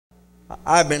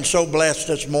I've been so blessed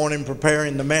this morning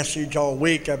preparing the message all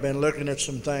week. I've been looking at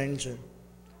some things, and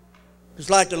it's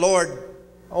like the Lord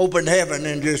opened heaven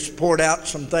and just poured out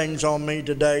some things on me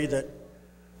today that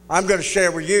I'm going to share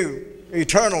with you,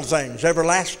 eternal things,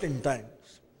 everlasting things.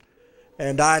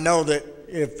 And I know that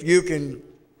if you can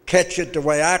catch it the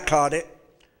way I caught it,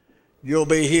 you'll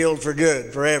be healed for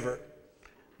good, forever,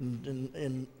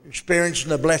 in experiencing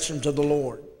the blessings of the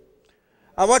Lord.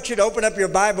 I want you to open up your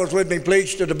Bibles with me,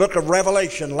 please, to the book of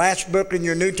Revelation, last book in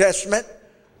your New Testament,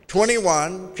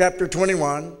 chapter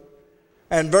 21,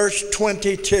 and verse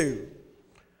 22.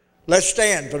 Let's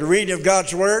stand for the reading of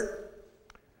God's Word.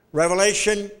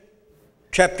 Revelation,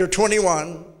 chapter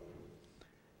 21,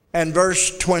 and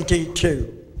verse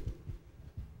 22.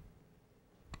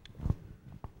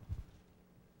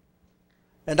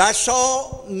 And I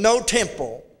saw no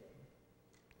temple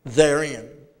therein,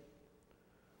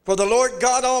 for the Lord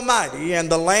God Almighty and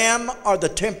the Lamb are the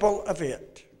temple of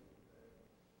it.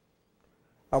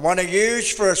 I want to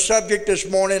use for a subject this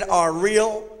morning our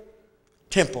real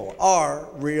temple. Our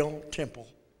real temple.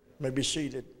 You may be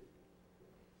seated.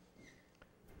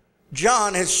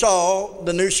 John had saw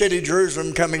the new city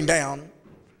Jerusalem coming down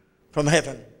from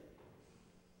heaven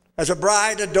as a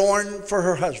bride adorned for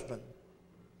her husband.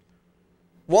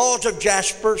 Walls of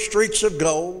jasper, streets of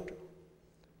gold.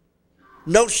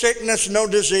 No sickness, no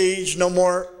disease, no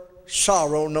more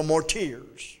sorrow, no more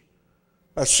tears.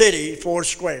 A city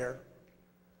foursquare,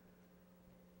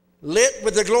 lit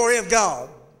with the glory of God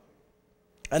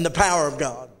and the power of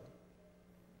God.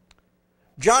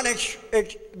 John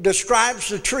describes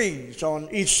the trees on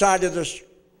each side of the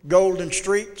golden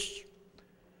streets.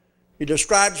 He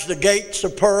describes the gates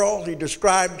of pearl. He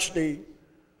describes the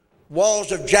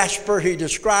walls of jasper. He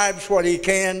describes what he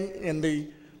can in the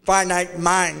finite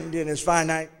mind, in his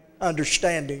finite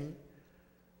understanding,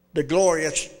 the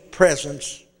glorious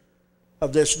presence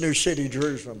of this new city,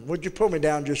 Jerusalem. Would you pull me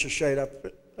down just a shade up,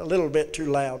 a little bit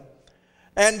too loud?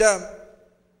 And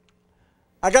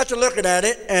I got to looking at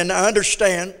it, and I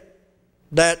understand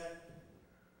that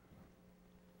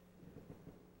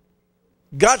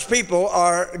God's people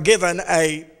are given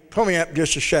a, pull me up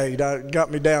just a shade, I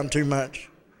got me down too much.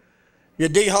 You're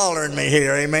de-hollering me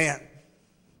here, amen.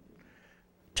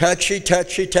 Touchy,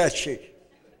 touchy, touchy.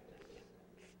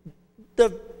 The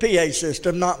PA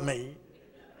system, not me.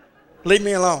 Leave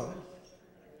me alone.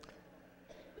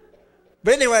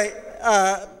 But anyway,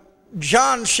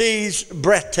 John sees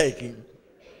breathtaking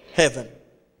heaven.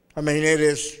 I mean, it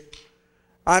is,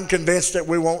 I'm convinced that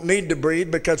we won't need to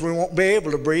breathe because we won't be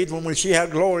able to breathe when we see how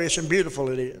glorious and beautiful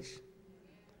it is.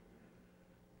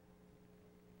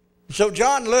 So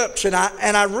John looks, and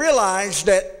I realize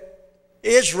that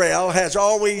Israel has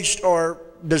always, or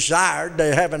desired,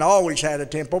 they haven't always had a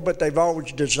temple, but they've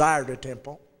always desired a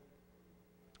temple.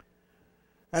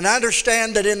 And I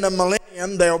understand that in the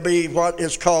millennium, there'll be what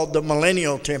is called the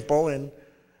millennial temple in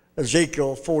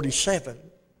Ezekiel 47.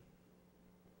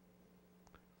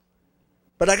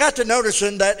 But I got to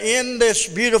noticing that in this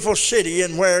beautiful city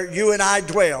and where you and I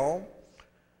dwell,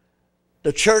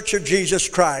 the Church of Jesus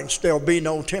Christ, there'll be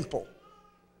no temple.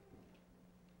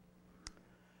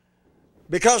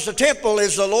 Because the temple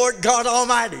is the Lord God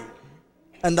Almighty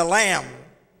and the Lamb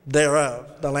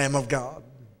thereof, the Lamb of God.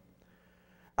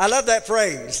 I love that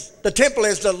phrase. The temple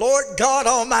is the Lord God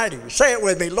Almighty. Say it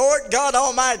with me, Lord God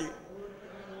Almighty.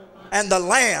 And the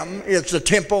Lamb is the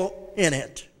temple in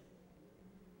it.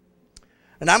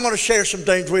 And I'm going to share some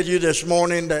things with you this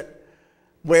morning that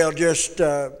will just,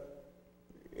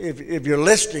 if you're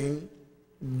listening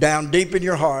down deep in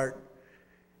your heart,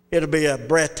 it'll be a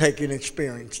breathtaking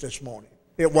experience this morning.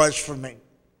 It was for me.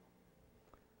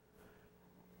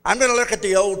 I'm going to look at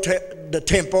the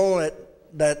temple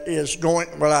that is going,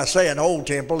 well, I say an old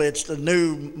temple, it's the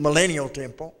new millennial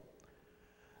temple.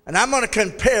 And I'm going to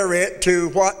compare it to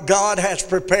what God has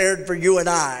prepared for you and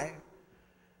I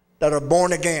that are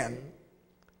born again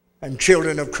and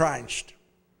children of Christ.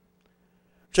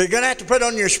 So you're going to have to put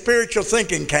on your spiritual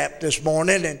thinking cap this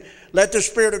morning and let the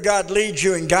Spirit of God lead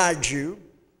you and guide you.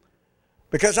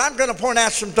 Because I'm going to point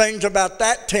out some things about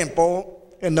that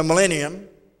temple in the millennium.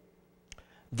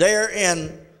 There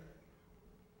in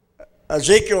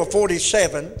Ezekiel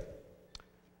 47,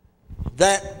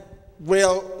 that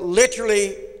will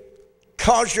literally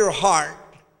cause your heart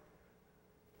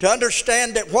to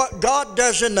understand that what God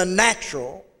does in the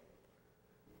natural,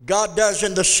 God does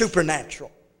in the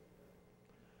supernatural.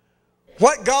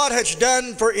 What God has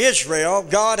done for Israel,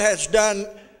 God has done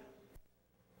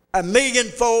a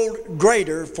millionfold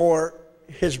greater for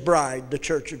his bride, the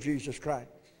Church of Jesus Christ.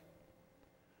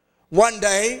 One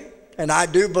day, And I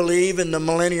do believe in the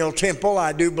millennial temple.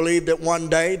 I do believe that one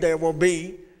day there will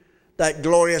be that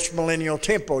glorious millennial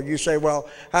temple. You say, well,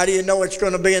 how do you know it's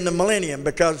going to be in the millennium?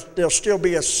 Because there'll still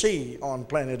be a sea on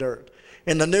planet Earth.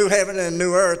 In the new heaven and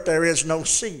new earth, there is no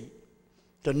sea.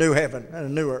 The new heaven and the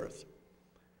new earth.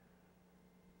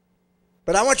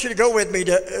 But I want you to go with me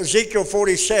to Ezekiel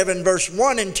 47, verse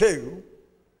 1 and 2.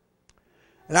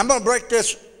 And I'm going to break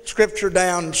this scripture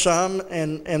down some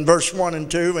in verse 1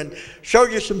 and 2 and show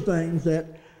you some things that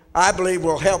I believe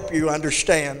will help you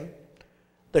understand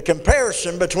the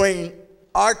comparison between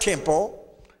our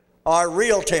temple, our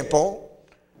real temple,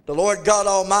 the Lord God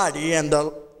Almighty, and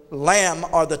the Lamb,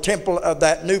 or the temple of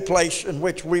that new place in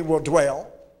which we will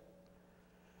dwell.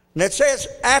 And it says,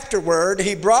 afterward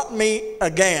he brought me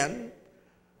again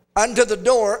unto the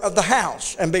door of the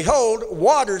house, and behold,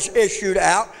 waters issued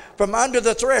out from under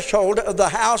the threshold of the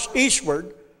house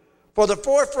eastward, for the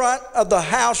forefront of the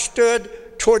house stood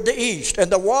toward the east,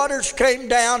 and the waters came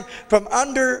down from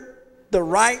under the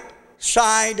right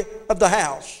side of the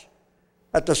house,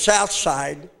 at the south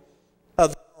side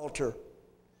of the altar.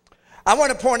 I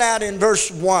want to point out in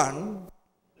verse 1,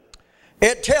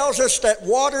 it tells us that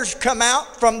waters come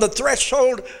out from the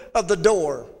threshold of the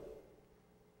door.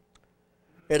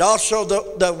 It also,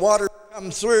 the water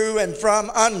come through and from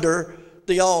under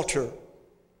the altar.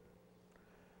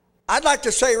 I'd like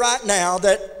to say right now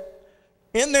that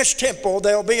in this temple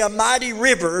there will be a mighty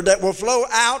river that will flow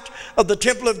out of the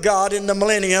temple of God in the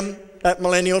millennium, that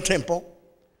millennial temple.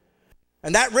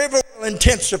 And that river will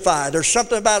intensify. There's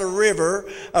something about a river.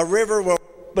 A river will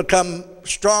become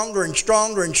stronger and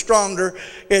stronger and stronger.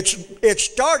 Its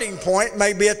starting point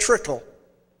may be a trickle,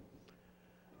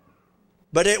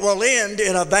 but it will end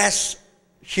in a vast,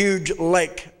 huge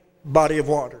lake body of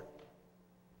water.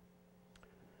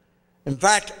 In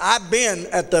fact, I've been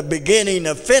at the beginning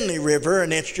of Finley River,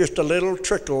 and it's just a little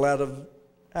trickle out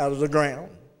of the ground.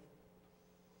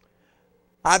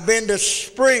 I've been to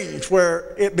springs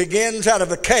where it begins out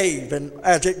of a cave, and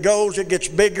as it goes, it gets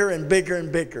bigger and bigger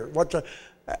and bigger.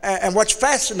 What's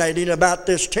fascinating about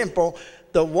this temple,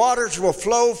 the waters will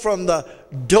flow from the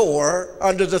door,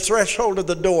 under the threshold of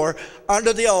the door,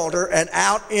 under the altar, and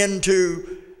out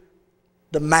into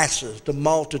the masses, the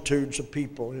multitudes of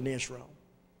people in Israel.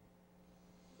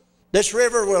 This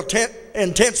river will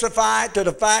intensify to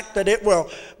the fact that it will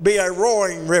be a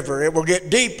roaring river. It will get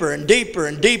deeper and deeper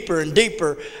and deeper and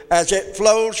deeper as it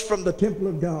flows from the temple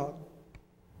of God.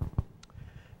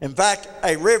 In fact,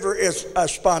 a river is a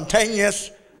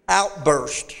spontaneous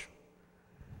outburst.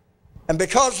 And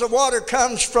because the water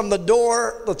comes from the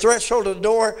door, the threshold of the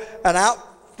door, and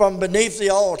out from beneath the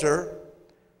altar,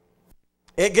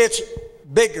 it gets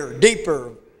bigger,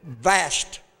 deeper,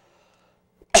 vast.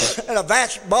 And a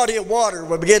vast body of water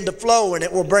will begin to flow, and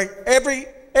it will bring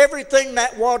everything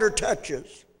that water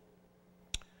touches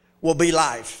will be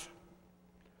life.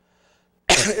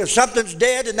 If something's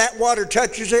dead and that water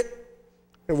touches it,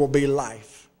 it will be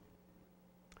life.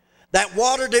 That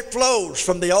water that flows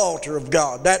from the altar of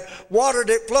God, that water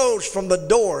that flows from the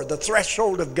door, the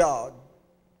threshold of God,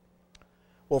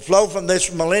 will flow from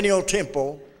this millennial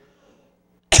temple,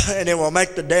 and it will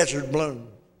make the desert bloom.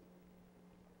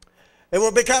 It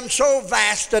will become so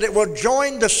vast that it will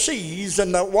join the seas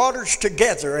and the waters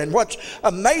together. And what's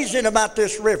amazing about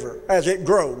this river, as it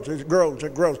grows, it grows,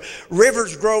 it grows.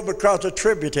 Rivers grow because of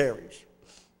tributaries.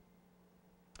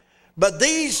 But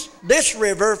this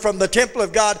river from the temple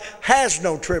of God has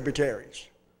no tributaries.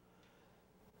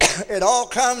 It all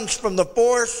comes from the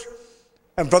force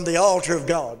and from the altar of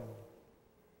God.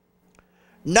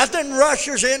 Nothing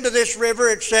rushes into this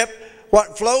river except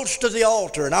what flows to the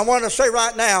altar. And I want to say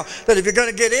right now that if you're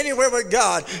going to get anywhere with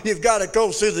God, you've got to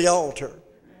go through the altar.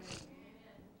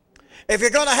 If you're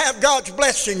going to have God's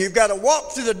blessing, you've got to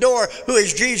walk through the door, who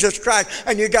is Jesus Christ,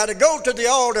 and you've got to go to the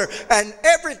altar, and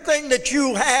everything that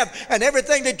you have and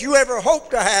everything that you ever hope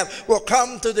to have will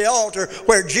come to the altar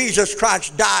where Jesus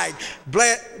Christ died,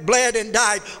 bled and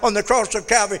died on the cross of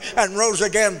Calvary, and rose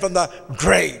again from the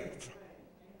grave.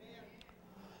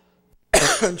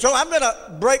 And so I'm going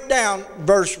to break down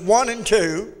verse 1 and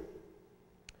 2,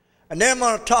 and then I'm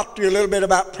going to talk to you a little bit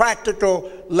about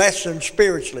practical lessons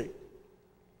spiritually.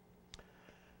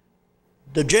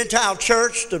 The Gentile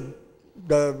church,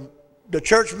 the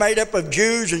church made up of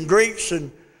Jews and Greeks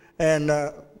and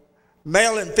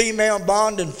male and female,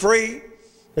 bond and free,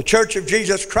 the church of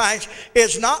Jesus Christ,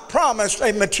 is not promised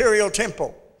a material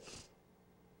temple.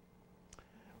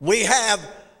 We have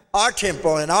our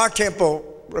temple, and our temple,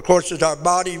 of course, is our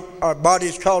body. Our body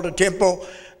is called a temple,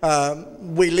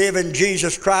 We live in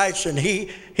Jesus Christ, and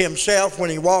He Himself, when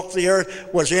He walked the earth,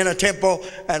 was in a temple.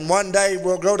 And one day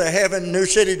we'll go to heaven, New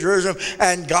City, Jerusalem,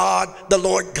 and God, the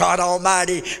Lord God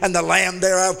Almighty, and the Lamb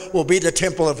thereof will be the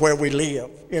temple of where we live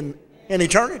in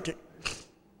eternity.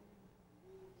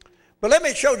 But let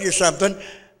me show you something.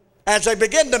 As I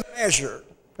begin to measure,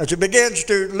 as He begins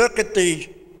to look at the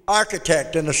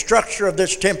architect and the structure of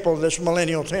this temple, this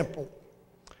millennial temple,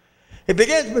 He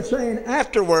begins by saying,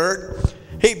 afterward,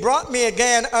 He brought me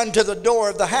again unto the door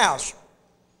of the house.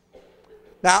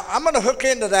 Now, I'm going to hook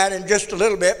into that in just a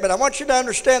little bit, but I want you to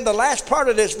understand the last part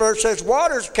of this verse says,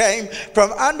 waters came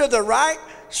from under the right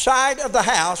side of the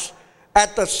house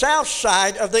at the south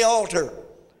side of the altar.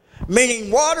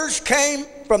 Meaning waters came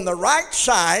from the right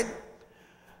side,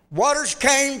 waters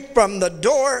came from the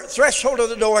door, threshold of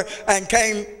the door, and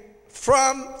came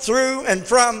from, through, and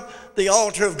from the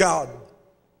altar of God.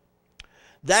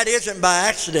 That isn't by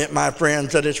accident, my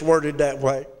friends, that it's worded that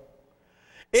way.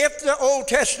 If the Old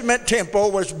Testament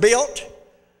temple was built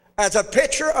as a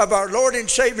picture of our Lord and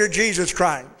Savior Jesus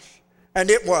Christ, and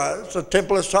it was, the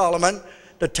Temple of Solomon,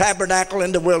 the tabernacle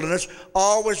in the wilderness,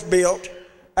 all was built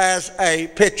as a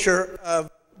picture of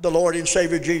the Lord and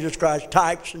Savior Jesus Christ,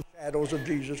 types and shadows of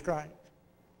Jesus Christ.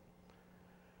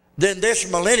 Then this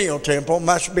millennial temple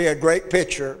must be a great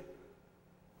picture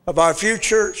of our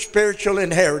future spiritual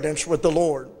inheritance with the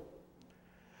Lord.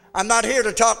 I'm not here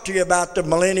to talk to you about the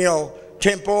millennial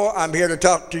temple. I'm here to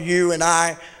talk to you and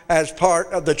I as part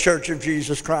of the Church of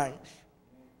Jesus Christ.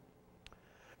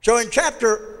 So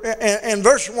in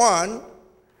verse 1,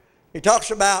 he talks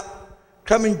about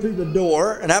coming through the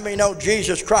door. And how many know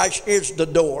Jesus Christ is the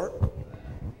door?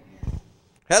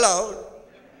 Hello.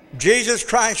 Jesus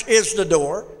Christ is the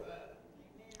door.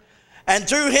 And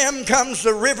through Him comes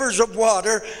the rivers of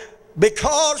water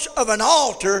because of an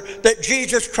altar that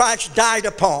Jesus Christ died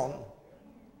upon.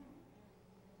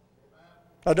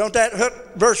 Now, don't that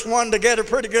hook verse 1 together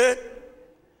pretty good?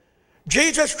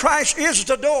 Jesus Christ is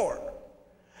the door.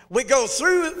 We go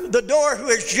through the door, who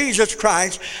is Jesus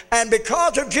Christ, and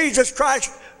because of Jesus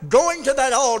Christ going to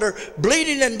that altar,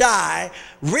 bleeding and die,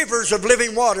 rivers of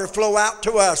living water flow out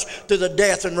to us through the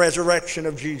death and resurrection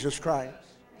of Jesus Christ.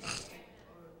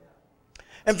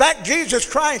 In fact, Jesus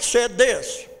Christ said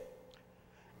this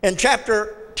in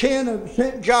chapter 10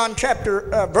 of John,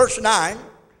 verse 9,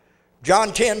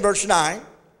 John 10, verse 9.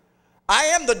 I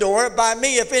am the door. By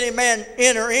me, if any man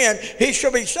enter in, he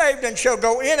shall be saved and shall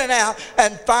go in and out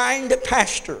and find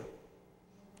pasture.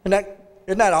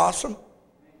 Isn't that awesome?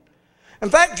 In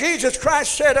fact, Jesus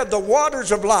Christ said of the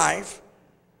waters of life,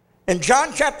 in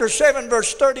John chapter 7,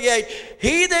 verse 38,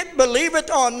 he that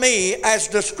believeth on me, as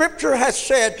the scripture has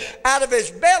said, out of his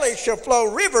belly shall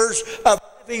flow rivers of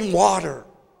living water.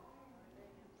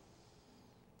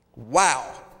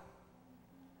 Wow.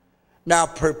 Now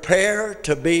prepare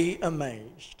to be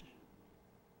amazed.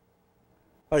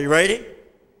 Are you ready?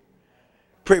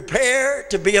 Prepare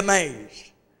to be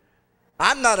amazed.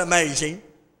 I'm not amazing.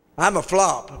 I'm a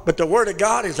flop. But the Word of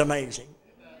God is amazing.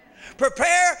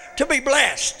 Prepare to be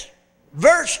blessed.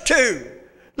 Verse 2.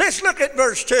 Let's look at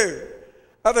verse 2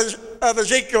 of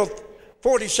Ezekiel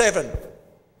 47.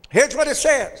 Here's what it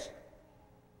says.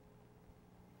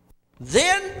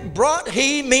 Then brought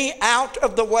he me out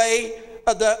of the way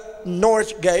of the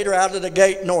north gate, or out of the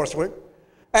gate northward,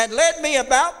 and led me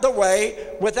about the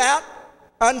way without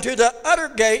unto the utter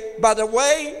gate by the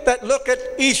way that looketh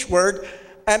eastward,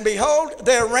 and behold,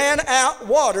 there ran out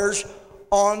waters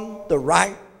on the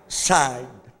right side.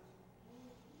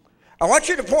 I want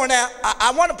you to point out,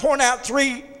 I want to point out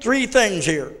three things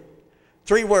here.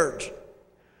 3 words.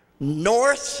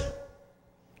 North.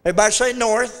 Everybody say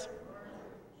north.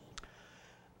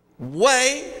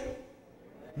 Way.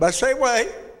 Everybody say way.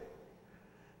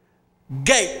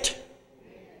 Gate.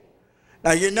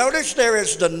 Now you notice there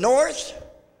is the north,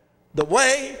 the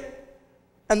way,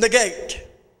 and the gate.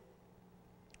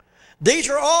 These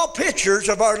are all pictures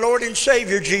of our Lord and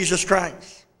Savior Jesus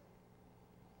Christ.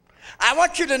 I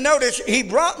want you to notice he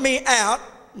brought me out.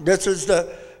 This is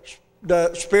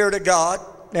the Spirit of God,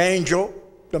 the angel,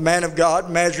 the man of God,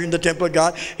 measuring the temple of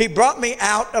God. He brought me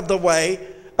out of the way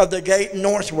of the gate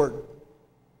northward.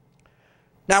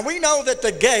 Now we know that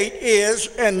the gate is,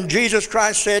 and Jesus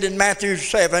Christ said in Matthew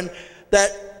 7,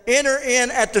 that enter in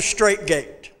at the straight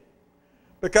gate.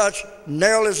 Because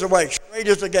narrow is the way, straight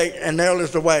is the gate, and narrow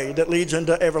is the way that leads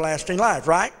into everlasting life,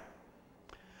 right?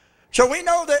 So we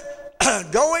know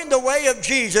that going the way of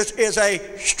Jesus is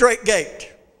a straight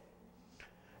gate.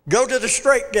 Go to the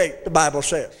straight gate, the Bible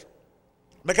says.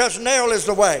 Because narrow is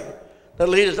the way that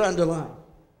leadeth unto life.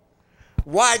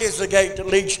 Wide is the gate that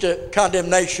leads to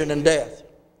condemnation and death.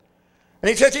 And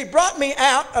he says, he brought me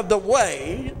out of the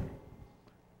way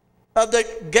of the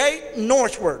gate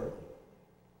northward.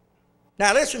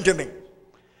 Now listen to me.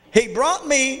 He brought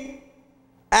me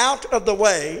out of the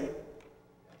way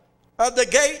of the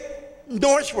gate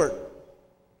northward.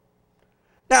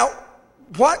 Now,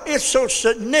 what is so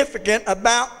significant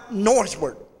about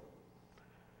northward?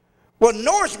 Well,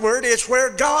 northward is where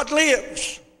God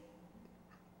lives.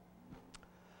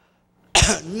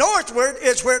 Northward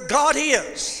is where God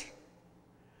is.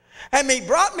 And he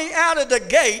brought me out of the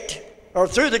gate, or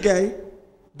through the gate,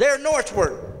 there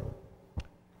northward.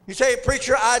 You say,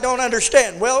 preacher, I don't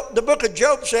understand. Well, the book of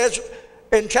Job says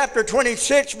in chapter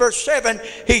 26, verse 7,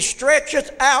 he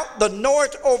stretcheth out the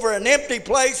north over an empty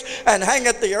place and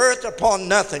hangeth the earth upon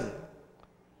nothing.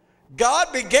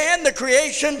 God began the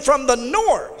creation from the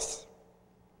north.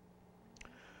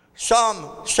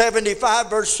 Psalm 75,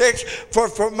 verse 6, for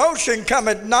promotion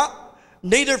cometh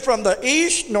neither from the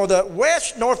east, nor the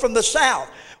west, nor from the south.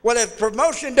 Well, if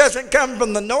promotion doesn't come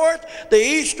from the north, the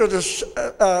east, or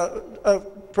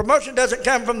the promotion doesn't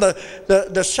come from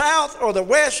the south, or the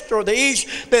west, or the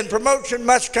east, then promotion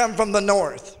must come from the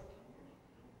north.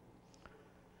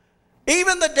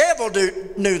 Even the devil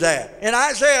knew that. In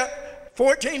Isaiah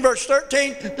 14, verse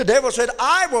 13, the devil said,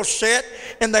 I will sit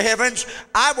in the heavens,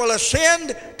 I will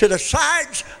ascend to the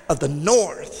sides of the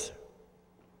north.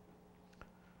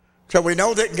 So we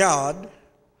know that God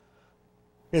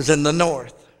is in the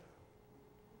north.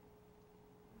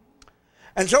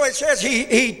 And so it says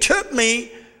he took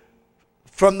me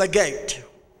from the gate.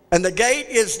 And the gate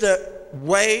is the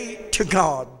way to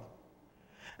God.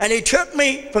 And he took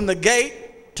me from the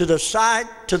gate to the side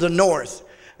to the north.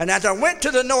 And as I went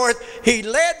to the north, he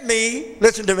led me,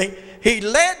 listen to me, he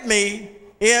led me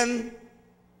in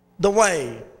the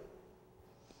way.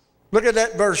 Look at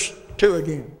that verse 2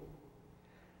 again.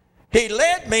 He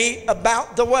led me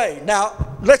about the way.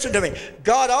 Now, listen to me.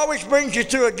 God always brings you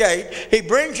through a gate. He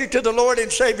brings you to the Lord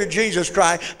and Savior Jesus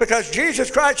Christ, because Jesus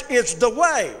Christ is the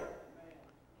way.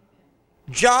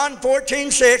 John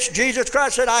 14:6, Jesus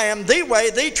Christ said, I am the way,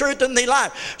 the truth, and the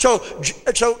life. So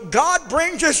God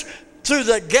brings us through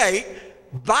the gate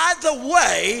by the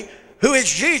way, who is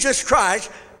Jesus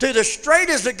Christ. Through the straight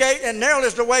is the gate and narrow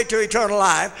is the way to eternal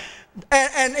life.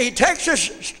 And he takes us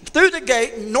through the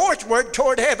gate northward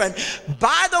toward heaven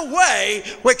by the way,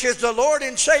 which is the Lord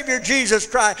and Savior Jesus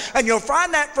Christ. And you'll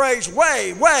find that phrase,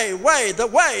 way, way, way, the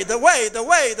way, the way, the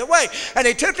way, the way. And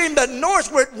he took him the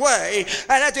northward way.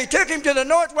 And as he took him to the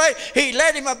north way, he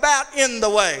led him about in the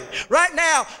way. Right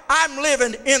now, I'm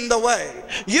living in the way.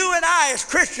 You and I as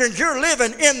Christians, you're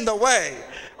living in the way.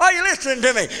 Are you listening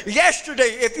to me?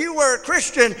 Yesterday, if you were a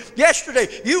Christian, yesterday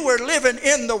you were living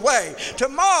in the way.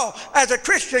 Tomorrow, as a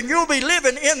Christian, you'll be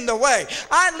living in the way.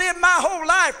 I lived my whole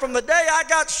life from the day I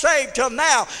got saved till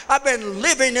now. I've been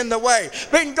living in the way,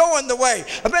 been going the way.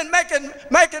 I've been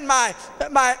making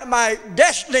my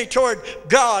destiny toward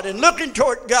God and looking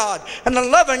toward God and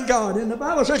loving God. And the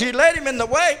Bible says he led him in the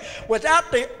way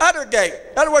without the other gate.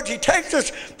 In other words, he takes us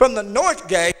from the north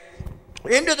gate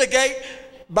into the gate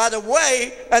by the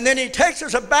way, and then he takes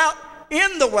us about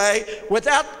in the way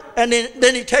without, and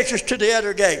then he takes us to the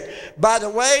other gate by the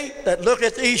way that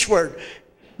looketh eastward.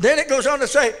 Then it goes on to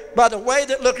say, by the way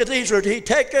that looketh eastward, he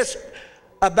takes us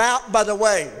about by the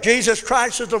way. Jesus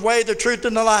Christ is the way, the truth,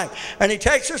 and the life. And he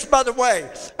takes us by the way.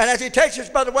 And as he takes us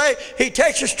by the way, he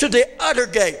takes us to the other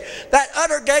gate. That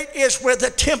other gate is where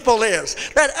the temple is.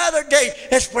 That other gate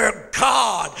is where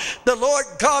God, the Lord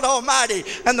God Almighty,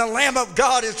 and the Lamb of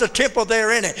God is the temple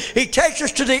there in it. He takes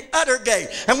us to the other gate.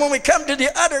 And when we come to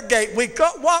the other gate, we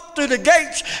walk through the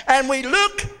gates and we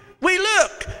look.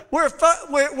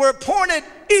 We're pointed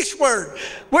eastward.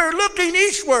 We're looking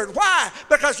eastward. Why?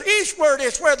 Because eastward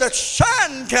is where the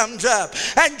sun comes up.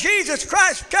 And Jesus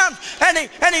Christ comes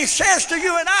and he says to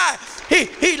you and I,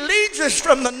 he leads us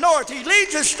from the north. He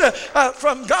leads us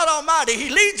from God Almighty. He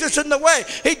leads us in the way.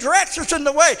 He directs us in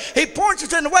the way. He points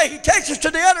us in the way. He takes us to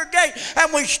the other gate.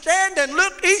 And we stand and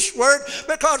look eastward,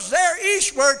 because there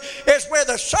eastward is where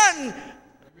the sun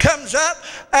comes up,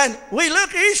 and we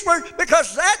look eastward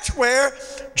because that's where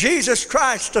Jesus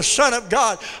Christ, the Son of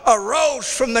God, arose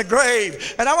from the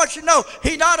grave. And I want you to know,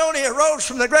 he not only arose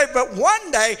from the grave, but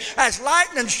one day, as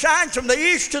lightning shines from the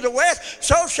east to the west,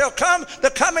 so shall come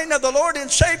the coming of the Lord and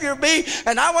Savior be.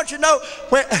 And I want you to know,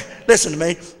 listen to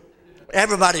me,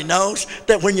 everybody knows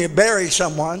that when you bury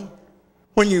someone,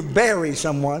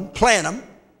 plant them,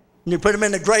 and you put them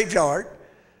in the graveyard.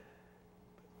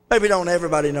 Maybe not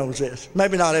everybody knows this.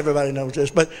 Maybe not everybody knows this,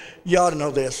 but you ought to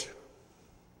know this.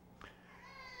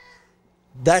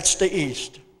 That's the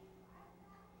east.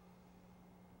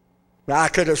 Now, I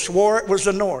could have swore it was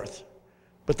the north,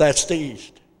 but that's the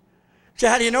east. See,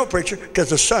 how do you know, preacher? Because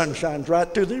the sun shines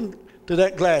right through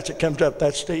that glass that comes up.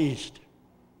 That's the east.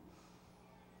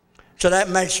 So that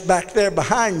makes back there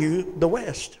behind you the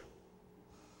west.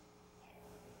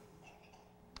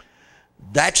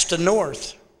 That's the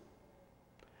north.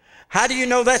 How do you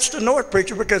know that's the north,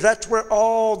 preacher? Because that's where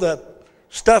all the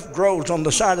stuff grows on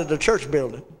the side of the church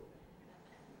building.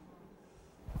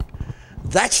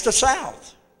 That's the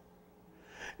south.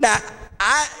 Now,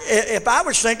 if I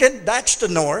was thinking that's the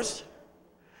north,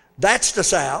 that's the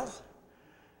south,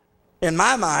 in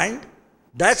my mind,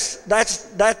 that's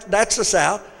the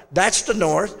south, that's the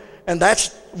north, and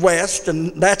that's west,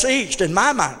 and that's east in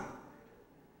my mind.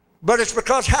 But it's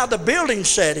because how the building's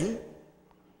setting,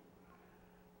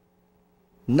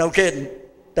 no kidding,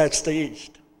 that's the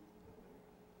east.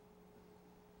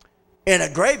 In a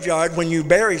graveyard, when you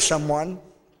bury someone,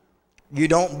 you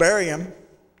don't bury them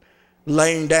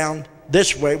laying down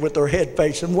this way with their head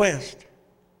facing west.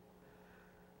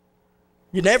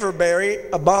 You never bury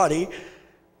a body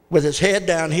with his head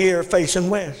down here facing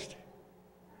west.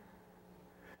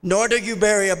 Nor do you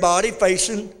bury a body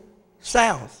facing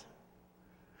south.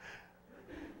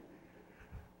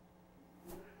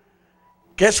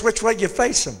 Guess which way you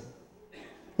face them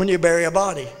when you bury a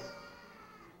body?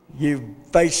 You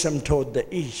face them toward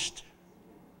the east.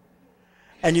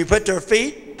 And you put their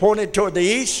feet pointed toward the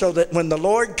east so that when the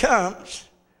Lord comes,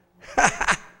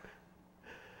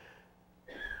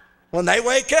 when they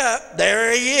wake up,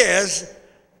 there he is,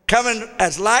 coming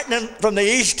as lightning from the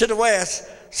east to the west,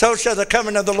 so shall the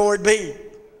coming of the Lord be.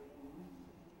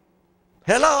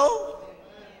 Hello?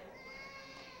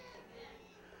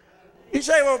 You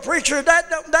say, well, preacher,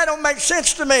 that don't make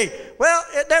sense to me. Well,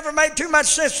 it never made too much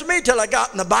sense to me till I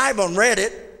got in the Bible and read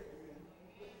it.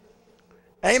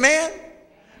 Amen?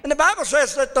 And the Bible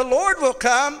says that the Lord will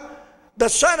come, the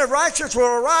Son of Righteousness will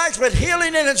arise with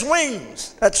healing in his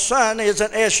wings. That Son is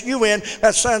an S-U-N,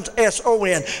 that Son's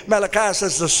S-O-N. Malachi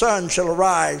says the Son shall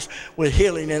arise with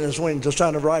healing in his wings. The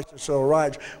Son of Righteousness shall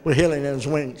arise with healing in his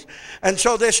wings. And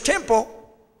so this temple,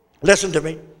 listen to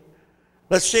me.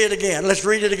 Let's see it again. Let's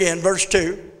read it again, verse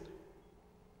 2.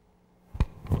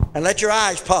 And let your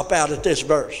eyes pop out at this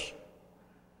verse.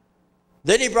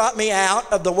 Then he brought me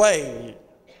out of the way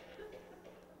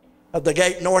of the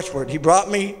gate northward. He brought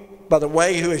me by the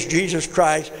way who is Jesus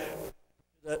Christ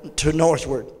to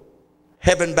northward,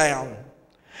 heaven bound,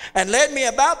 and led me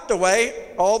about the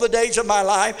way all the days of my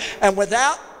life, and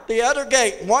without the other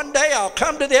gate. One day I'll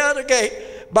come to the other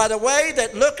gate by the way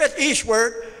that looketh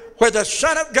eastward, where the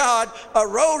Son of God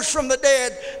arose from the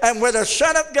dead, and where the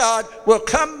Son of God will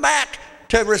come back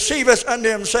to receive us unto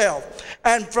himself.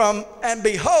 And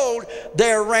behold,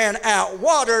 there ran out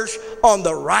waters on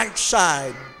the right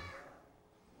side.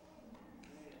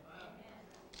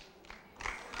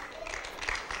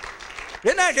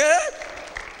 Isn't that good?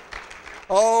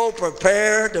 Oh,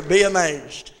 prepare to be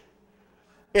amazed.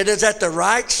 It is at the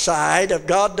right side of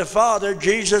God the Father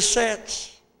Jesus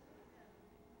sits.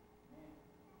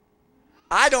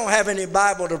 I don't have any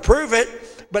Bible to prove it,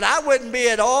 but I wouldn't be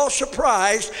at all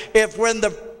surprised if when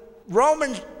the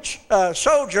Roman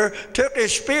soldier took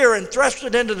his spear and thrust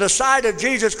it into the side of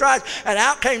Jesus Christ and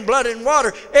out came blood and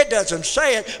water. It doesn't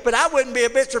say it, but I wouldn't be a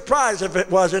bit surprised if it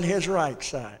wasn't his right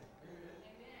side.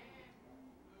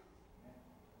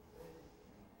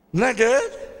 Isn't that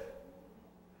good?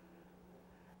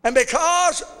 And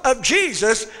because of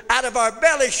Jesus, out of our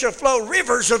bellies shall flow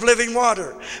rivers of living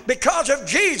water. Because of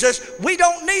Jesus, we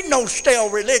don't need no stale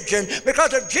religion.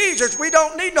 Because of Jesus, we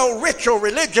don't need no ritual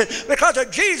religion. Because of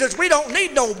Jesus, we don't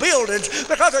need no buildings.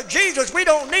 Because of Jesus, we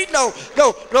don't need no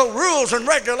rules and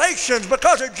regulations.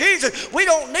 Because of Jesus, we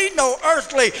don't need no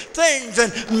earthly things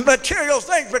and material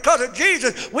things. Because of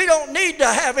Jesus, we don't need to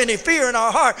have any fear in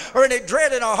our heart or any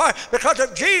dread in our heart. Because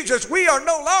of Jesus, we are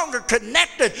no longer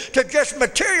connected to just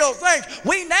material things.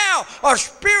 We now are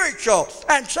spiritual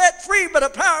and set free by the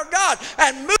power of God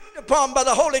and moved upon by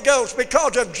the Holy Ghost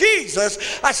because of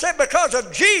Jesus. I said because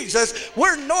of Jesus,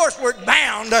 we're northward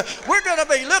bound. We're going to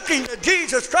be looking to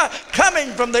Jesus Christ coming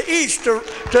from the east to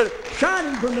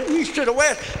shining from the east to the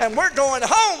west, and we're going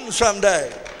home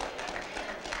someday.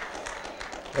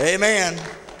 Amen.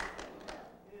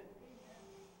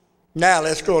 Now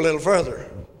let's go a little further.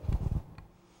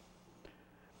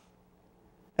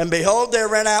 And behold, there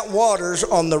ran out waters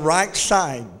on the right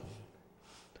side.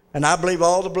 And I believe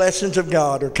all the blessings of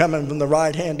God are coming from the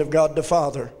right hand of God the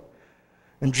Father.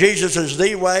 And Jesus is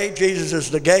the way. Jesus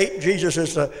is the gate. Jesus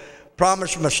is the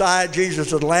promised Messiah.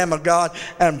 Jesus is the Lamb of God.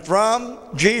 And from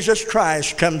Jesus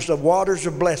Christ comes the waters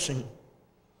of blessing.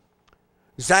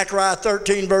 Zechariah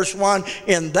 13 verse 1,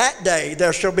 in that day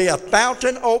there shall be a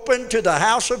fountain open to the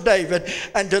house of David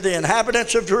and to the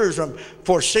inhabitants of Jerusalem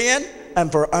for sin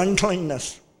and for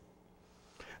uncleanness.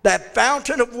 That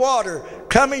fountain of water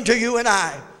coming to you and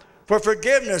I for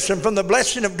forgiveness and from the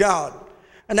blessing of God.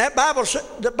 And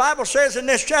the Bible says in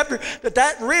this chapter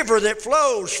that river that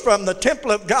flows from the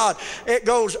temple of God, it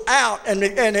goes out and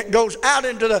it goes out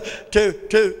into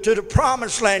the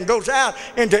promised land, goes out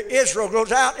into Israel,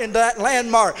 goes out into that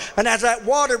landmark. And as that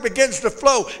water begins to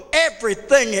flow,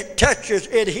 everything it touches,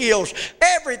 it heals.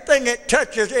 Everything it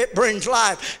touches, it brings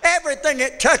life. Everything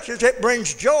it touches, it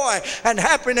brings joy and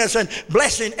happiness and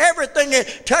blessing. Everything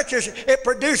it touches, it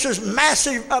produces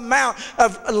massive amount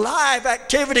of live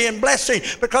activity and blessing,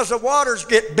 because the waters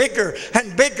get bigger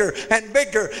and bigger and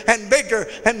bigger and bigger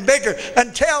and bigger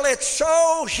until it's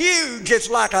so huge it's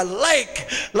like a lake,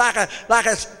 like an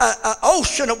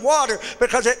ocean of water,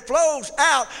 because it flows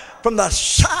out from the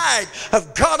side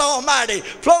of God Almighty,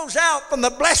 flows out from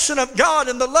the blessing of God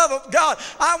and the love of God.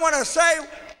 I want to say,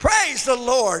 praise the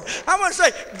Lord. I want to say,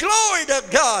 glory to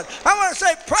God. I want to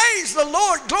say, praise the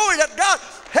Lord, glory to God.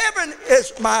 Heaven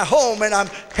is my home, and I'm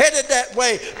headed that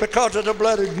way because of the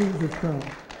blood of Jesus Christ.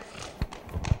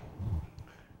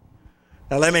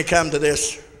 Now let me come to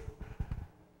this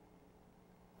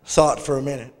thought for a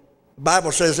minute. The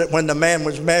Bible says that when the man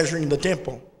was measuring the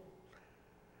temple,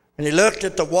 and he looked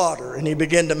at the water and he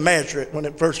began to measure it when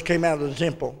it first came out of the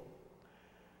temple,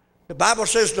 the Bible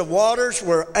says the waters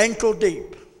were ankle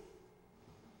deep.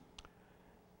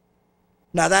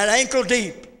 Now that ankle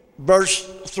deep, verse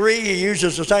 3, he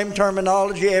uses the same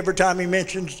terminology every time he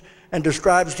mentions and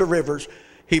describes the rivers.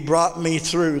 He brought me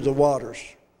through the waters.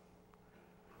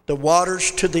 The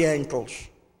waters to the ankles.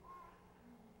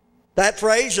 That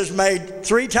phrase is made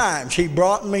 3 times. He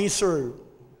brought me through.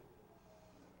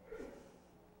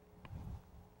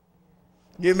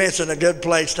 You're missing a good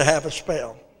place to have a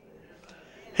spell.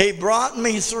 He brought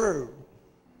me through.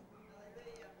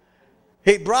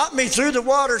 He brought me through the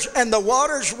waters, and the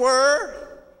waters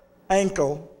were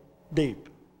ankle deep.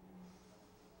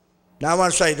 Now I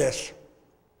want to say this.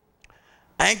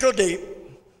 Ankle deep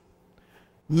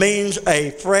means a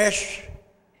fresh,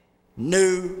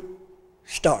 new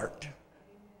start.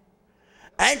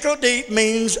 Ankle deep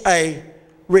means a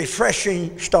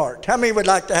refreshing start. How many would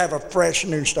like to have a fresh,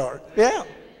 new start? Yeah.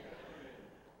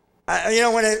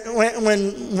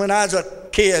 When I was a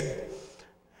kid,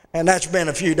 and that's been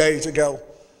a few days ago,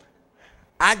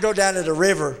 I'd go down to the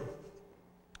river,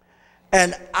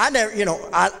 and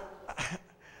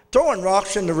throwing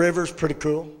rocks in the river is pretty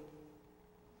cool.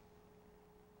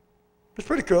 It's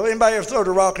pretty cool. Anybody ever throw a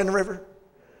rock in the river?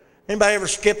 Anybody ever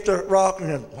skipped a rock and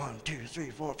then 1, 2, 3,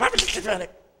 4, 5, 6, 7, 8?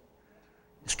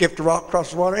 Skipped a rock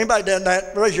across the water? Anybody done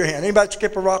that? Raise your hand. Anybody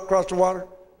skip a rock across the water?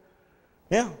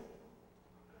 Yeah.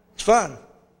 It's fun.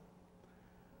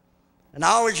 And I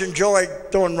always enjoyed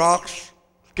throwing rocks,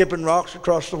 skipping rocks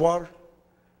across the water.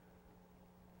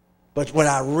 But when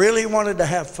I really wanted to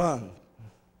have fun,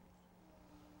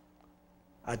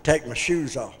 I'd take my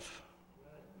shoes off.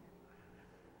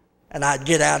 And I'd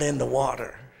get out in the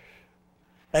water.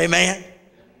 Amen?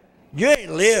 You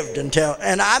ain't lived until,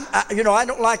 and I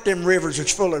don't like them rivers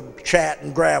that's full of chat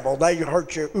and gravel. They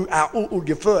hurt your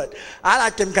foot. I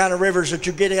like them kind of rivers that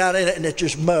you get out in it and it's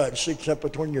just mud sticks up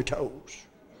between your toes.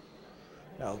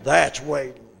 Now that's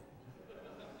wading.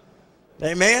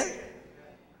 Amen?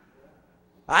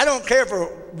 I don't care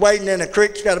for wading in a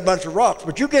creek that's got a bunch of rocks,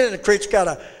 but you get in a creek that's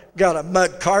got a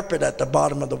mud carpet at the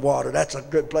bottom of the water. That's a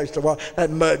good place to walk.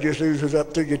 That mud just oozes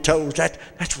up through your toes.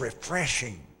 That's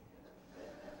refreshing.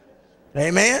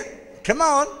 Amen? Come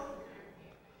on.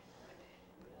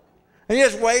 And you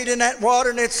just wade in that water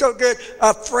and it's so good.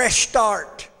 A fresh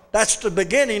start. That's the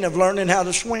beginning of learning how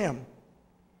to swim.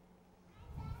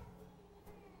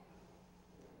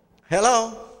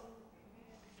 Hello?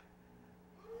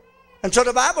 And so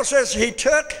the Bible says he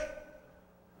took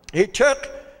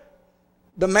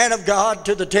the man of God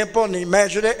to the temple and he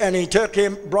measured it and he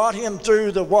brought him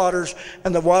through the waters,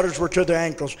 and the waters were to the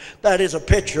ankles. That is a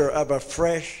picture of a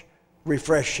fresh,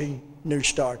 refreshing new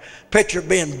start. Picture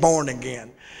being born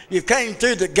again. You came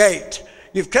through the gate.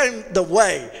 You've come the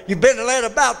way. You've been led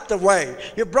about the way.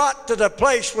 You're brought to the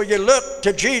place where you look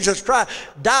to Jesus Christ,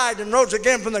 died and rose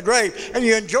again from the grave, and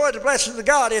you enjoy the blessings of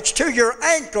God. It's to your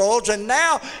ankles, and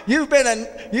now you've been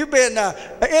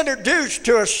introduced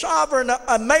to a sovereign,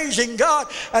 amazing God.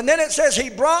 And then it says, he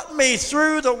brought me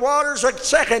through the waters a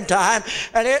second time,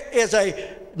 and it is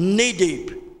a knee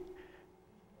deep.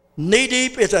 Knee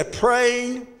deep is a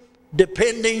praying,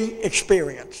 depending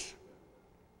experience.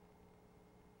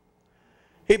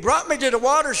 He brought me to the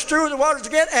waters, through the waters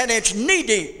again, and it's knee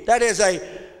deep. That is a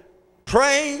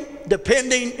praying,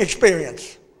 depending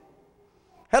experience.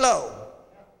 Hello.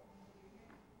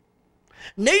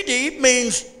 Knee deep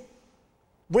means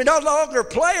we no longer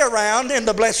play around in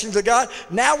the blessings of God.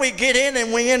 Now we get in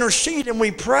and we intercede and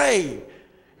we pray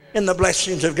in the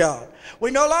blessings of God.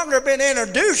 We no longer been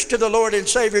introduced to the Lord and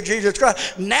Savior Jesus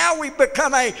Christ. Now we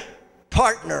become a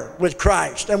partner with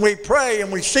Christ. And we pray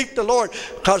and we seek the Lord,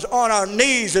 because on our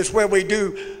knees is where we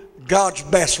do God's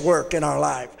best work in our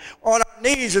life. On our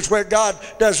knees is where God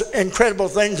does incredible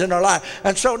things in our life.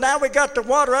 And so now we got the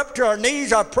water up to our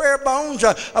knees, our prayer bones,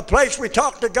 a place we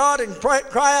talk to God and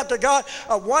cry out to God,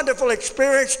 a wonderful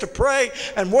experience to pray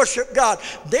and worship God.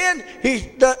 Then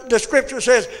the scripture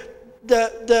says,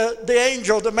 the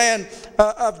angel, the man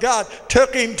of God,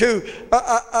 took him through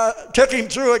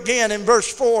again in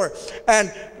verse 4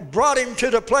 and brought him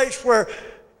to the place where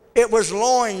it was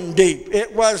loin deep.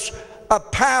 It was a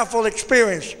powerful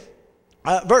experience.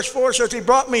 Verse 4 says, he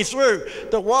brought me through.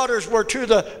 The waters were to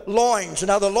the loins.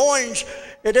 Now the loins,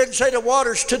 it didn't say the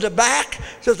waters to the back.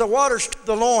 It says the waters to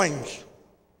the loins.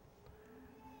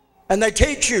 And they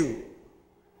teach you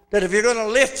that if you're going to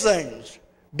lift things,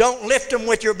 don't lift them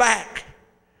with your back.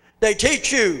 They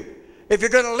teach you, if you're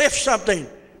going to lift something,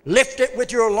 lift it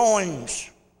with your loins.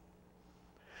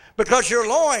 Because your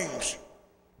loins,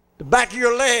 the back of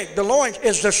your leg, the loins,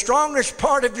 is the strongest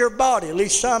part of your body. At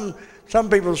least some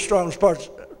people's strongest part's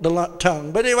the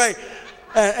tongue. But anyway,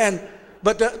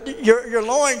 your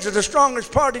loins are the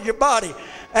strongest part of your body.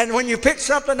 And when you pick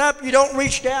something up, you don't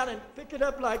reach down and pick it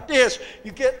up like this.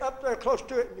 You get up there close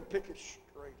to it and you pick it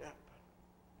straight up.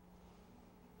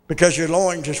 Because your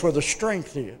loins is where the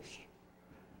strength is.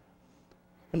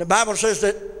 And the Bible says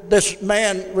that this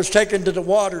man was taken to the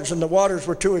waters, and the waters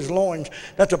were to his loins.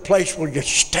 That's a place where you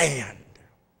stand.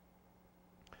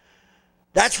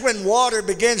 That's when water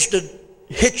begins to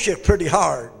hit you pretty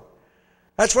hard.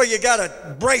 That's where you got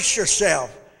to brace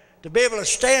yourself. To be able to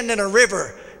stand in a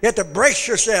river, you have to brace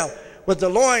yourself with the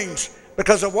loins,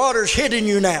 because the water's hitting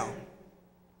you now.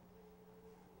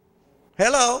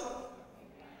 Hello?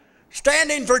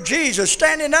 Standing for Jesus,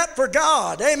 standing up for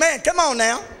God. Amen. Come on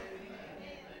now.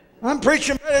 I'm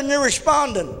preaching better than you're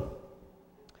responding.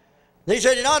 He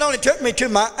said he not only took me to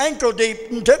my ankle deep,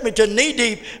 and took me to knee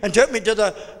deep, and took me to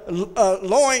the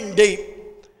loin deep,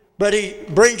 but he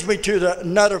brings me to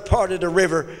another part of the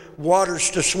river,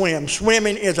 waters to swim.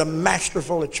 Swimming is a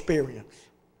masterful experience.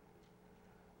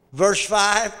 Verse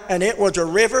 5, and it was a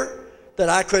river that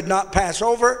I could not pass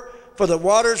over, for the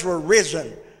waters were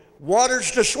risen. Waters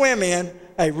to swim in,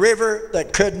 a river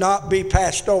that could not be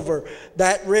passed over.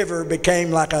 That river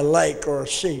became like a lake or a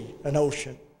sea, an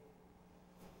ocean.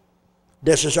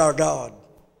 This is our God.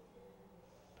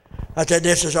 I said,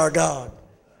 this is our God.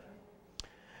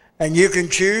 And you can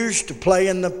choose to play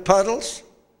in the puddles.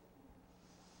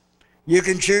 You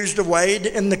can choose to wade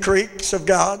in the creeks of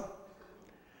God.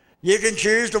 You can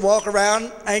choose to walk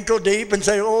around ankle deep and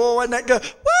say, oh, isn't that good?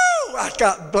 Woo! I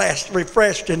got blessed,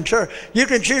 refreshed in church. You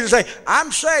can choose to say, I'm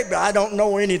saved. I don't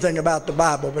know anything about the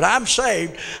Bible, but I'm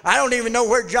saved. I don't even know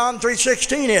where John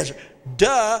 3:16 is.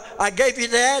 Duh, I gave you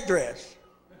the address.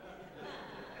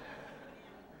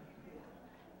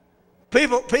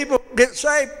 People get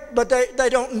saved, but they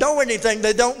don't know anything.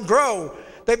 They don't grow.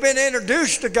 They've been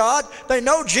introduced to God. They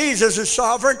know Jesus is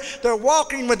sovereign. They're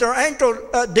walking with their ankle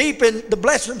deep in the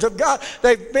blessings of God.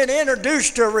 They've been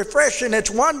introduced to a refreshing. It's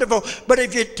wonderful. But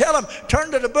if you tell them, turn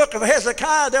to the book of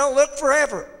Hezekiah, they'll look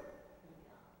forever.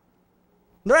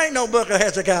 There ain't no book of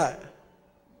Hezekiah.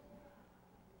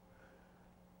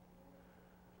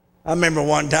 I remember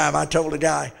one time I told a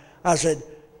guy, I said,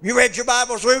 you read your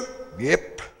Bible through?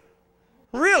 Yep.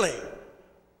 Really?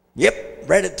 Yep.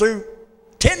 Read it through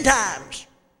 10 times.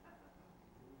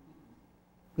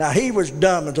 Now, he was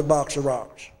dumb as a box of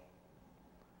rocks.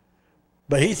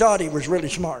 But he thought he was really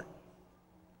smart.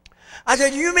 I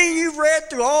said, you mean you've read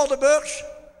through all the books?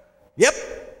 Yep.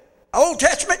 Old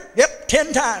Testament? Yep,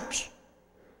 10 times.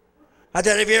 I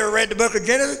said, have you ever read the book of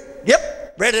Genesis?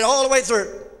 Yep, read it all the way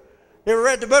through. You ever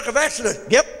read the book of Exodus?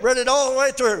 Yep, read it all the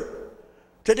way through.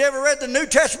 Did you ever read the New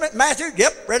Testament, Matthew?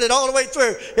 Yep, read it all the way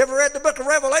through. You ever read the book of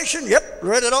Revelation? Yep,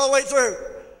 read it all the way through.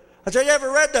 I said, you ever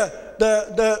read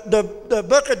the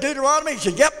book of Deuteronomy? He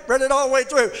said, yep, read it all the way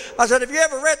through. I said, have you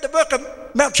ever read the book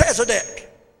of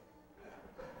Melchizedek?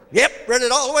 Yep, read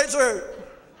it all the way through.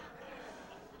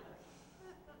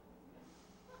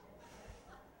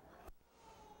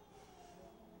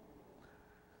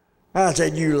 I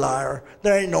said, you liar.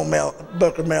 There ain't no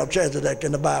book of Melchizedek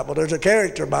in the Bible. There's a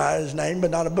character by his name,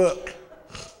 but not a book.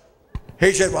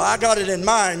 He said, well, I got it in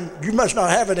mine. You must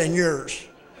not have it in yours.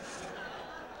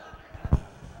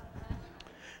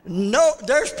 No,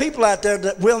 there's people out there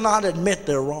that will not admit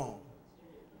they're wrong.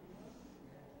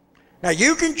 Now,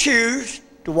 you can choose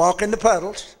to walk in the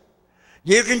puddles.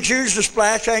 You can choose to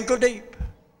splash ankle deep.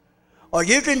 Or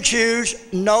you can choose,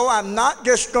 no, I'm not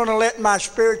just going to let my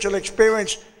spiritual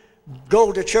experience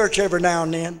go to church every now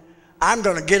and then. I'm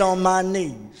going to get on my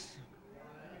knees.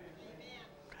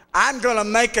 I'm going to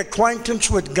make acquaintance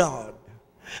with God.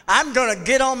 I'm going to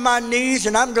get on my knees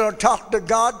and I'm going to talk to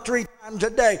God 3 times a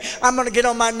day. I'm going to get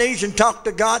on my knees and talk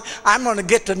to God. I'm going to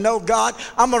get to know God.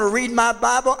 I'm going to read my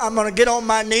Bible. I'm going to get on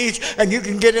my knees, and you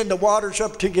can get in the waters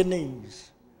up to your knees.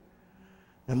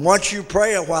 And once you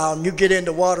pray a while and you get in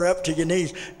the water up to your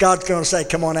knees, God's going to say,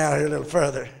 come on out here a little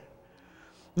further.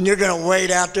 And you're going to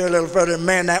wade out there a little further, and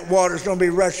man, that water's going to be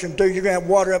rushing through. You're going to have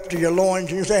water up to your loins,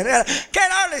 and you're saying,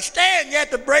 can't hardly stand. You have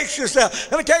to brace yourself.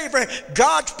 Let me tell you, friend,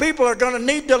 God's people are going to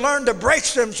need to learn to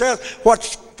brace themselves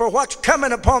for what's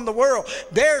coming upon the world.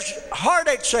 There's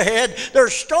heartaches ahead.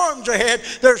 There's storms ahead.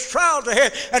 There's trials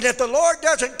ahead. And if the Lord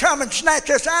doesn't come and snatch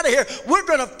us out of here, we're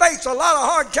going to face a lot of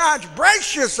hard times.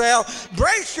 Brace yourself.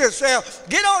 Brace yourself.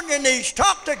 Get on your knees.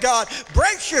 Talk to God.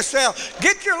 Brace yourself.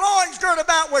 Get your loins girded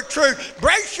about with truth.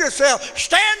 Brace yourself.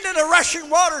 Stand in the rushing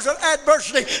waters of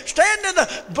adversity. Stand in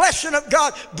the blessing of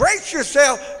God. Brace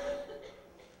yourself.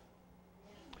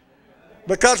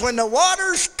 Because when the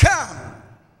waters come,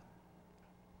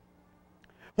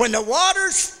 when the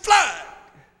waters flood,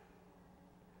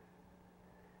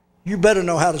 you better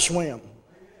know how to swim.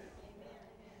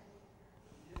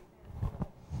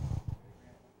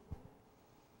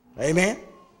 Amen?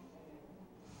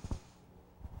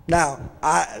 Now,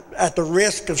 at the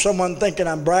risk of someone thinking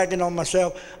I'm bragging on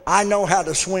myself, I know how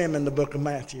to swim in the book of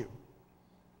Matthew.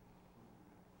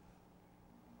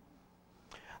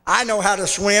 I know how to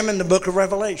swim in the book of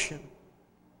Revelation.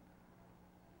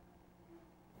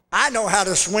 I know how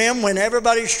to swim when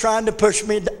everybody's trying to push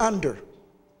me under.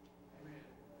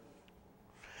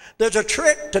 There's a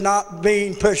trick to not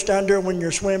being pushed under when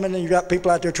you're swimming and you got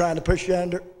people out there trying to push you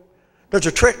under. There's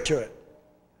a trick to it.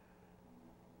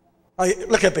 Oh,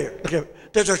 look up here. Look up here.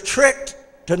 There's a trick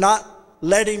to not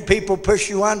letting people push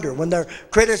you under. When they're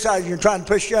criticizing you and trying to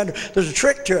push you under, there's a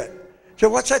trick to it. So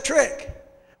what's that trick?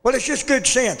 Well, it's just good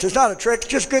sense. It's not a trick. It's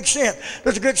just good sense.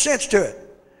 There's a good sense to it.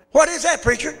 What is that,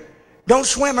 preacher? Don't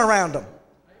swim around them.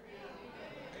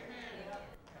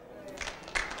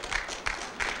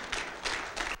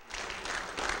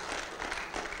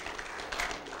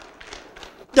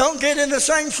 Don't get in the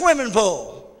same swimming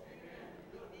pool.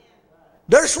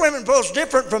 Their swimming pool's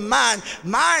different from mine.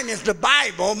 Mine is the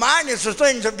Bible. Mine is the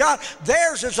things of God.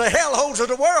 Theirs is the hellholes of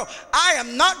the world. I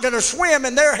am not going to swim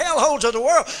in their hellholes of the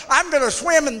world. I'm going to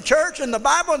swim in church and the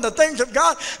Bible and the things of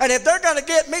God. And if they're going to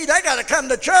get me, they got to come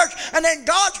to church. And then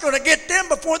God's going to get them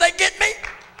before they get me.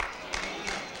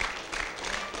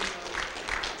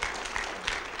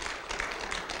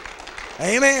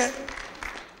 Amen.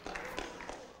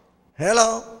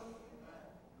 Hello.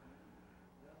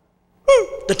 Woo,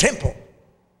 the temple.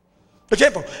 The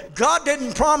temple. God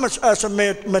didn't promise us a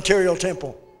material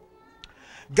temple.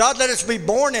 God let us be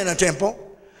born in a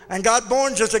temple. And God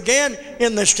borns us again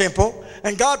in this temple.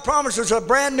 And God promises a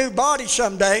brand new body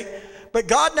someday. But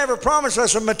God never promised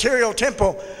us a material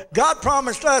temple. God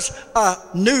promised us a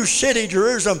new city,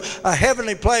 Jerusalem, a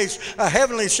heavenly place, a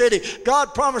heavenly city.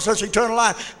 God promised us eternal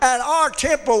life. And our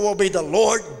temple will be the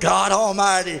Lord God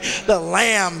Almighty, the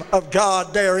Lamb of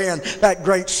God therein, that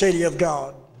great city of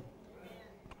God.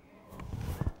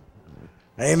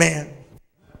 Amen.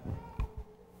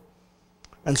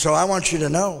 And so I want you to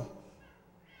know,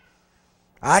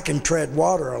 I can tread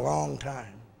water a long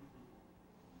time.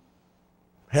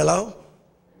 Hello?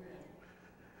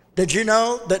 Did you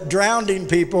know that drowning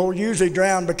people usually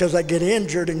drown because they get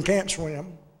injured and can't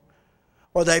swim?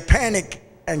 Or they panic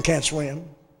and can't swim?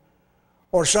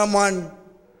 Or someone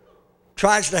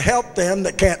tries to help them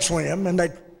that can't swim and they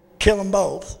kill them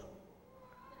both?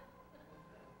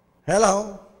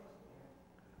 Hello?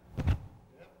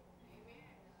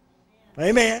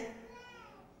 Amen.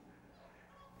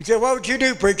 You say, what would you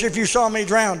do, preacher, if you saw me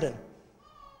drowning?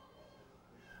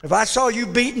 If I saw you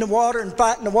beating the water and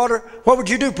fighting the water, what would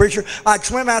you do, preacher? I'd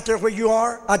swim out there where you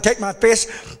are. I'd take my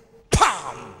fist,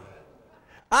 pom!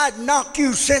 I'd knock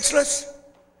you senseless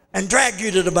and drag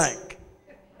you to the bank.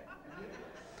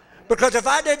 Because if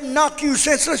I didn't knock you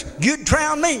senseless, you'd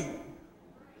drown me.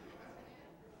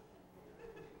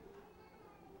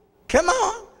 Come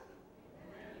on.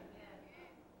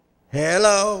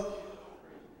 Hello.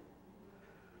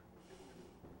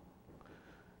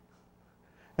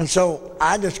 And so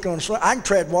I just going to swim. I can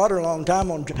tread water a long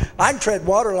time on. I can tread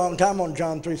water a long time on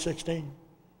John 3:16.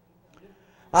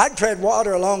 I can tread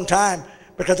water a long time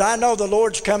because I know the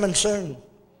Lord's coming soon.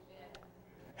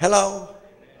 Hello?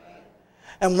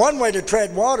 And one way to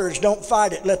tread water is don't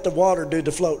fight it. Let the water do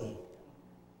the floating.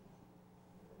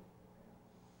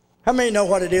 How many know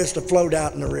what it is to float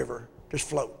out in the river? Just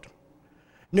float.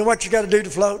 You know what you got to do to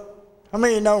float? How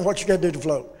many know what you got to do to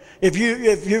float? If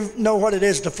you know what it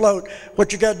is to float,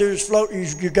 what you got to do is float.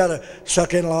 You got to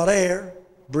suck in a lot of air,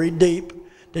 breathe deep.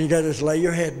 Then you got to just lay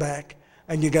your head back,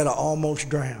 and you got to almost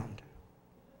drown.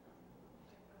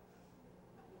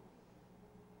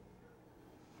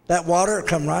 That water will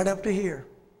come right up to here.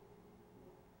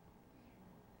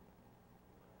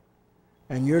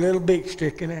 And your little beak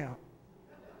sticking out.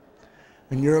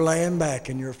 And you're laying back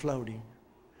and you're floating.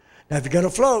 Now if you're going to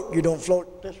float, you don't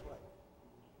float this way.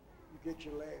 You get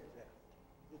your legs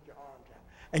out. Get your arms out.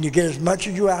 And you get as much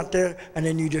of you out there, and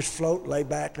then you just float, lay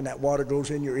back, and that water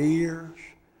goes in your ears,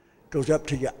 goes up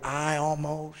to your eye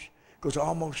almost, goes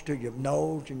almost to your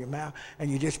nose and your mouth, and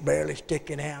you're just barely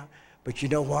sticking out. But you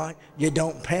know what? You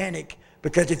don't panic,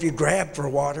 because if you grab for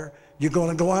water, you're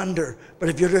going to go under. But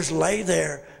if you just lay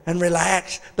there and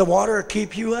relax, the water will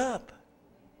keep you up.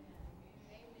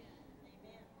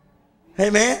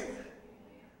 Amen?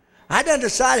 I done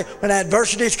decided when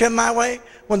adversities come my way,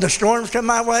 when the storms come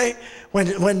my way, when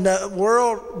the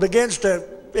world begins to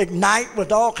ignite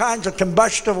with all kinds of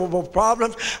combustible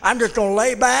problems, I'm just going to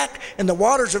lay back in the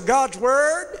waters of God's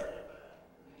Word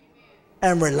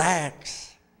and relax.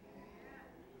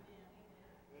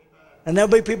 And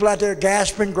there'll be people out there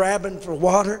gasping, grabbing for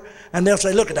water, and they'll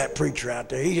say, look at that preacher out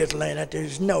there. He's just laying out there,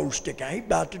 his nose sticking out. He's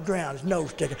about to drown, his nose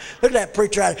sticking. Look at that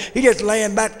preacher out there. He's just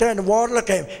laying back there in the water.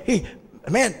 Look at him.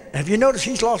 Man, have you noticed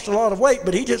he's lost a lot of weight,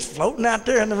 but he's just floating out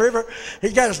there in the river.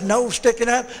 He's got his nose sticking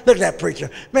up. Look at that preacher.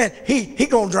 Man, he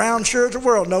going to drown sure as the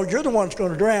world knows. You're the one that's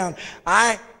going to drown.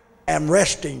 I am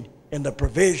resting in the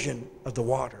provision of the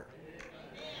water.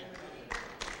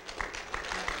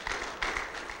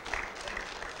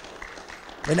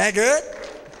 Isn't that good?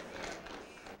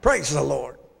 Praise the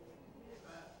Lord.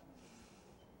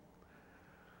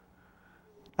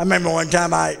 I remember one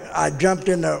time I jumped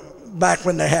in back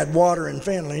when they had water in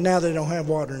Findlay. Now they don't have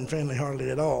water in Findlay hardly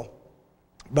at all.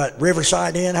 But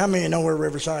Riverside Inn, how many of you know where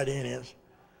Riverside Inn is?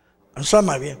 Some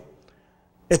of you.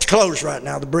 It's closed right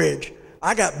now, the bridge.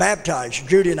 I got baptized,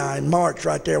 Judy and I, in March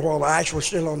right there while the ice was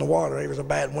still on the water. It was a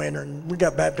bad winter, and we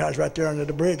got baptized right there under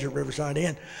the bridge at Riverside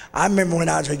Inn. I remember when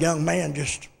I was a young man,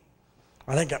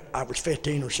 I think I was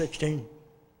 15 or 16.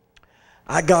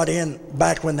 I got in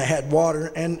back when they had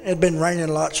water, and it had been raining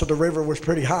a lot, so the river was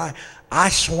pretty high. I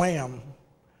swam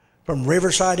from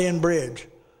Riverside Inn Bridge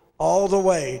all the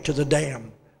way to the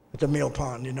dam at the mill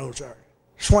pond in Ozark.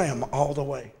 Swam all the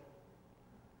way.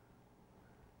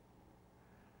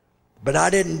 But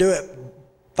I didn't do it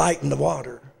fighting the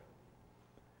water.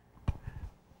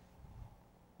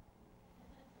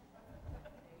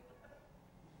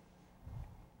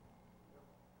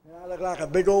 And I look like a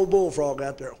big old bullfrog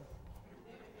out there.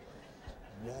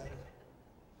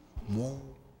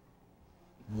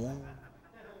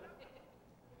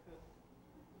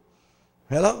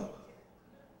 Hello?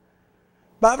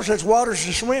 Bible says waters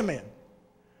to swim in.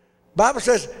 Bible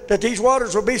says that these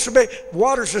waters will be so big,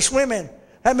 waters to swim in.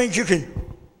 That means you can.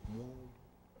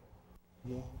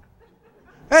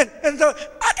 And so,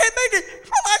 I can't make it.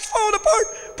 My life's falling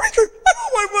apart. Preacher, I don't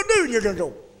know what I'm going to do. And you're going to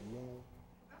go.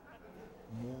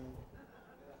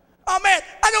 Oh man,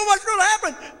 I know what's going to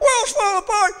happen. World's falling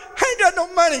apart. I ain't got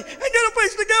no money. Ain't got no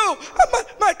place to go.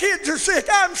 My kids are sick.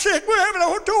 I'm sick. We're having a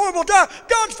horrible time.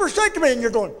 God's forsaken me. And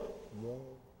you're going.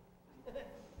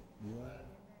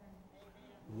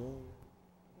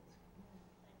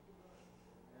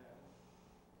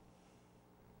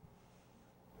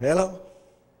 Hello?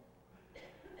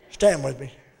 Stand with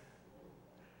me.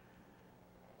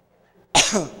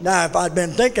 Now, if I'd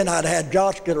been thinking, I'd had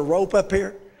Josh get a rope up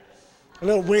here, a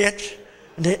little winch,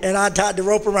 and I'd tied the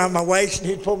rope around my waist, and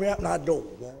he'd pull me up, and I'd go.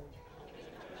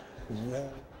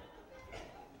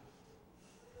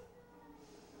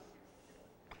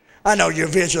 I know you're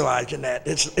visualizing that.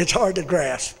 It's hard to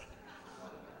grasp.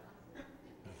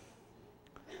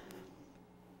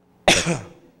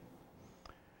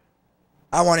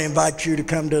 I want to invite you to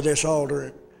come to this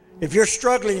altar. If you're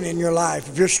struggling in your life,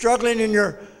 if you're struggling in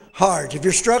your heart, if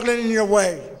you're struggling in your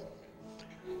way,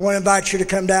 I want to invite you to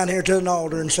come down here to an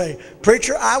altar and say,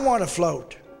 preacher, I want to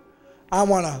float. I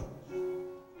want to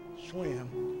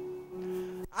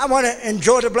swim. I want to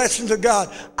enjoy the blessings of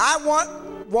God. I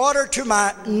want water to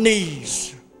my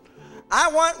knees.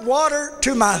 I want water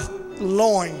to my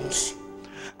loins.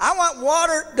 I want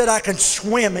water that I can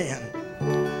swim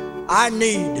in. I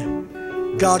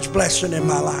need God's blessing in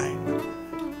my life.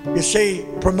 You see,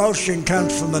 promotion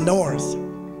comes from the north.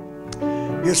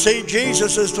 You see,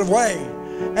 Jesus is the way,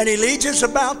 and he leads us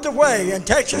about the way and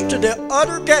takes us to the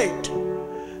utter gate.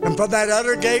 And from that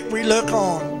utter gate we look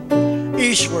on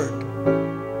eastward,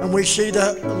 and we see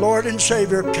the Lord and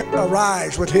Savior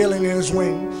arise with healing in his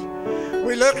wings.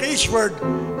 We look eastward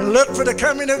and look for the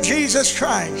coming of Jesus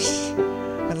Christ,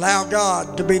 and allow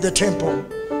God to be the temple.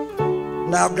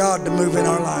 Allow God to move in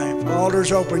our life. The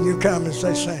altar's open. You come as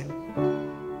they sing.